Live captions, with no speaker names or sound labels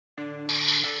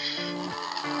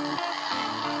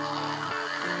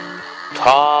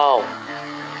Paul,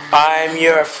 I'm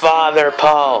your father,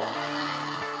 Paul.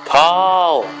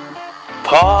 Paul,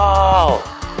 Paul,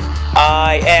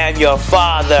 I am your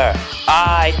father.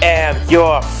 I am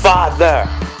your father.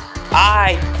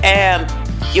 I am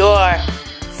your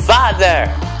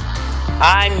father.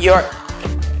 I'm your...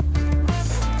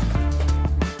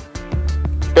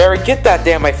 Barry, get that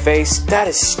damn my face. That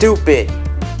is stupid.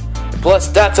 Plus,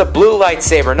 that's a blue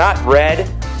lightsaber, not red.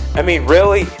 I mean,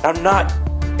 really? I'm not...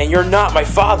 And you're not my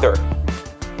father.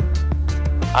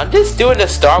 I'm just doing a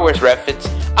Star Wars reference.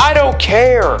 I don't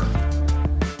care.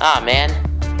 Aw, man.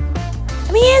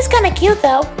 I mean, it's kinda cute,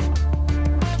 though.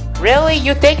 Really?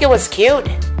 You think it was cute?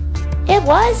 It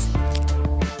was.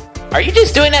 Are you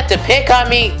just doing that to pick on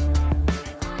me?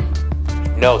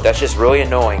 No, that's just really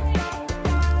annoying.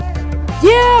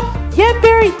 Yeah,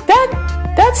 Barry,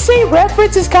 that same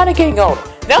reference is kind of getting old.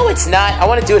 No, it's not. I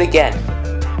want to do it again.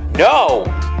 No.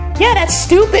 Yeah, that's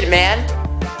stupid, man.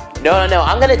 No,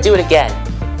 I'm going to do it again.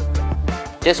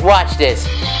 Just watch this.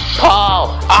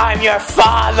 Paul, I'm your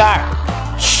father.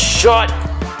 Shut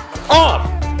up.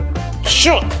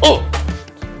 Shut up.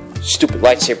 Stupid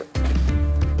lightsaber.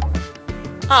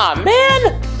 Aw,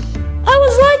 man. I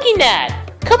was liking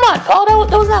that. Come on, Paul.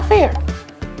 That was not fair.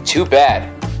 Too bad.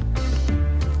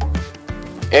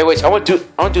 Anyways, I want to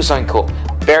do something cool.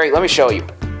 Barry, let me show you.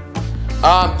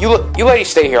 You ladies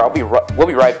stay here. We'll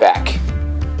be right back.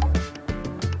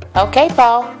 Okay,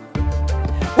 Paul.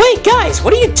 Wait, guys,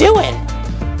 what are you doing?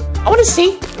 I want to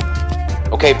see.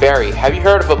 Okay, Barry, have you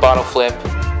heard of a bottle flip?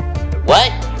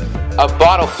 What? A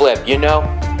bottle flip, you know?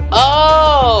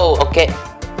 Oh, okay.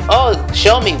 Oh,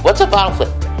 show me. What's a bottle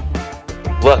flip?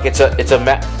 Look, it's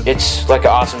like an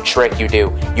awesome trick you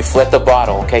do. You flip the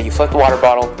bottle, okay? You flip the water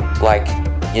bottle like,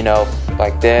 you know,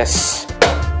 like this.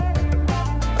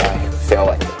 I feel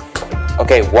like it.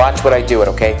 Okay, watch what I do it,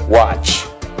 okay? Watch.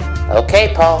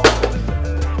 Okay, Paul.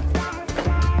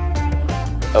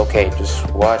 Okay, just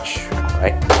watch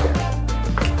right there.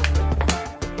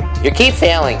 You keep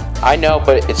failing. I know,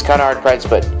 but it's kind of hard to practice,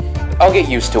 but I'll get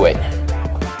used to it.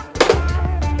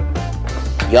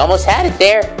 You almost had it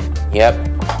there. Yep.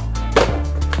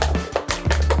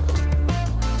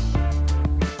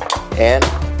 And...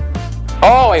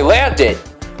 oh, I landed!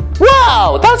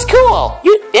 Wow, that's cool!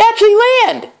 You actually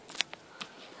land!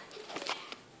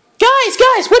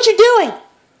 Guys, what you doing?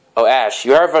 Oh, Ash,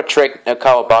 you heard of a trick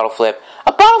called a bottle flip?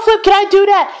 A bottle flip? Can I do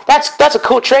that? That's a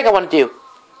cool trick I want to do.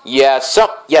 Yeah,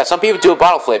 some people do a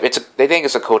bottle flip. They think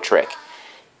it's a cool trick.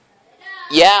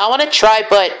 Yeah, I want to try,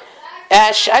 but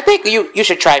Ash, I think you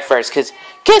should try first, cause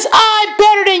I'm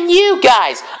better than you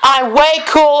guys. I'm way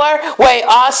cooler, way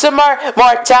awesomer,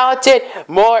 more talented,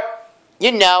 more,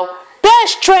 you know,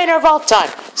 best trainer of all time.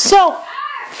 So,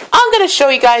 I'm gonna show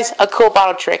you guys a cool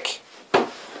bottle trick.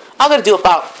 I'm gonna do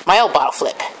my own bottle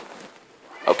flip.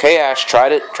 Okay, Ash, try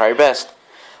it. Try your best.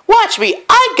 Watch me.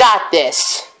 I got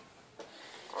this.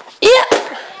 Yeah.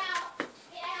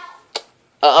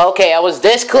 Okay, I was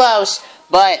this close,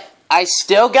 but I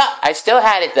still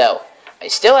had it though. I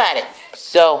still had it.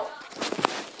 So,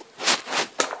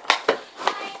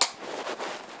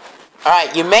 all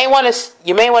right, you may want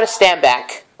to stand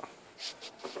back.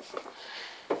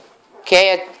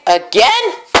 Okay,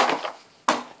 again.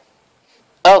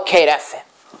 Okay, that's it.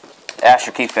 Ash,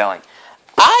 you keep failing.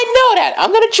 I know that.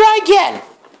 I'm gonna try again.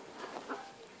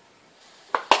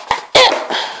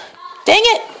 Dang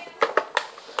it.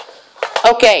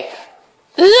 Okay.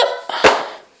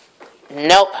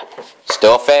 Nope.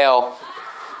 Still a fail.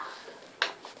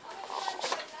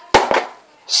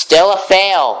 Still a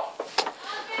fail.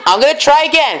 I'm gonna try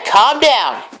again. Calm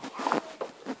down.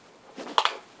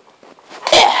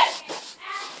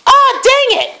 Oh,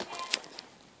 dang it.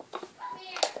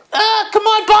 Come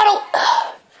on, bottle.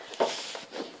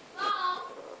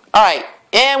 Alright,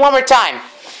 and one more time.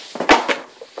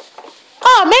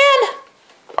 Oh, man.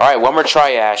 Alright, one more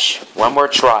try, Ash. One more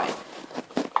try.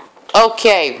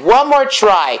 Okay, one more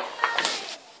try.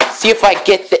 See if I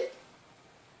get the...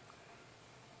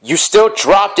 You still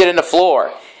dropped it in the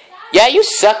floor. Yeah, you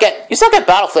suck at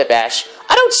bottle flip, Ash.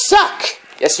 I don't suck.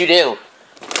 Yes, you do.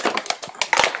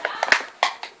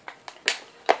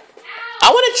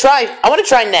 I want to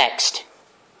try next.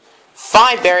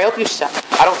 Fine, Barry. I hope you suck.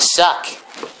 I don't suck.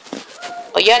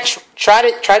 Well, yeah, try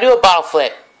to do a bottle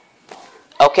flip.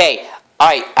 Okay. All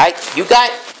right. You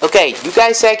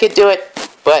guys say I can do it,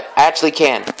 but I actually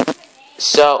can.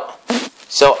 So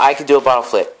I can do a bottle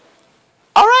flip.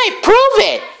 All right, prove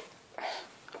it.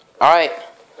 All right.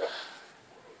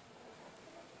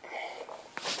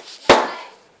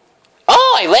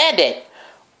 Oh, I landed.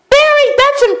 Barry,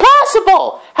 that's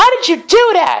impossible. How did you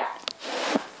do that?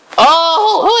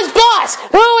 Oh, who is boss?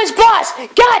 Who is boss?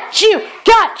 Got you!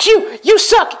 Got you! You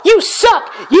suck! You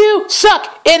suck! You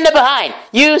suck in the behind!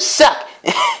 You suck!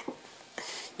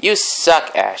 You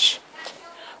suck, Ash.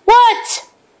 What?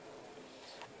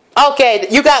 Okay,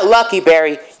 you got lucky,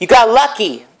 Barry. You got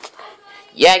lucky.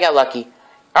 Yeah, I got lucky.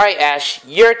 Alright, Ash,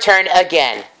 your turn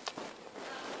again.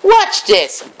 Watch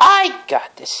this. I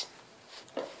got this.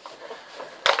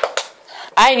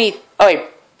 I need... Oh, wait.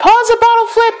 Paul's a bottle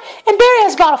flip, and Barry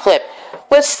has a bottle flip.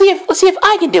 Let's see if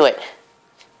I can do it.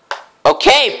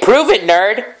 Okay, prove it,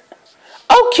 nerd.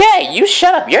 Okay, you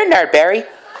shut up. You're a nerd, Barry.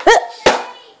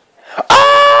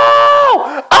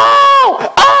 Oh!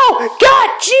 Oh! Oh!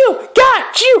 Got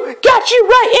you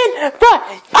right in front.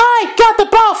 I got the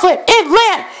ball flip. It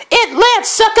lands,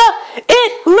 sucker.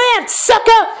 It lands,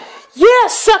 sucker. Yeah,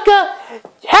 sucker.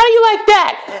 How do you like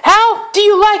that? How do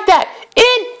you like that?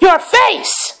 In your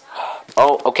face.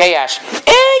 Oh, okay, Ash.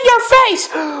 In your face.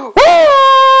 Woo!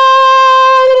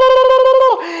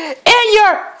 In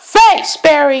your face,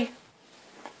 Barry.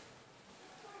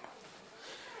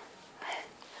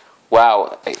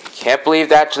 Wow, I can't believe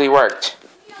that actually worked.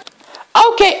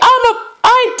 Okay,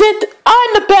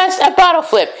 I'm the best at bottle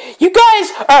flip. You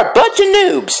guys are a bunch of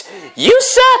noobs. You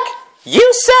suck,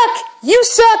 you suck, you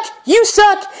suck, you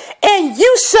suck, and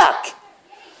you suck.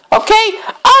 Okay,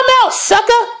 I'm out,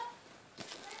 sucker.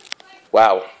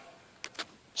 Wow.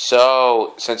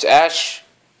 So, since Ash,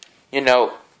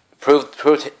 proved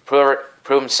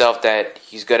himself that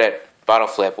he's good at bottle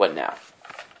flip, what now?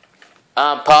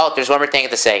 Paul, there's one more thing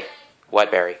to say. What,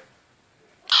 Barry?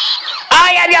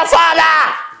 I am your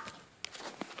father!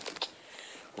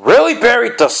 Really,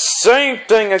 Barry? The same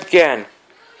thing again.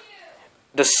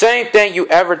 The same thing you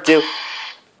ever do.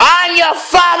 I'm your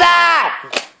father!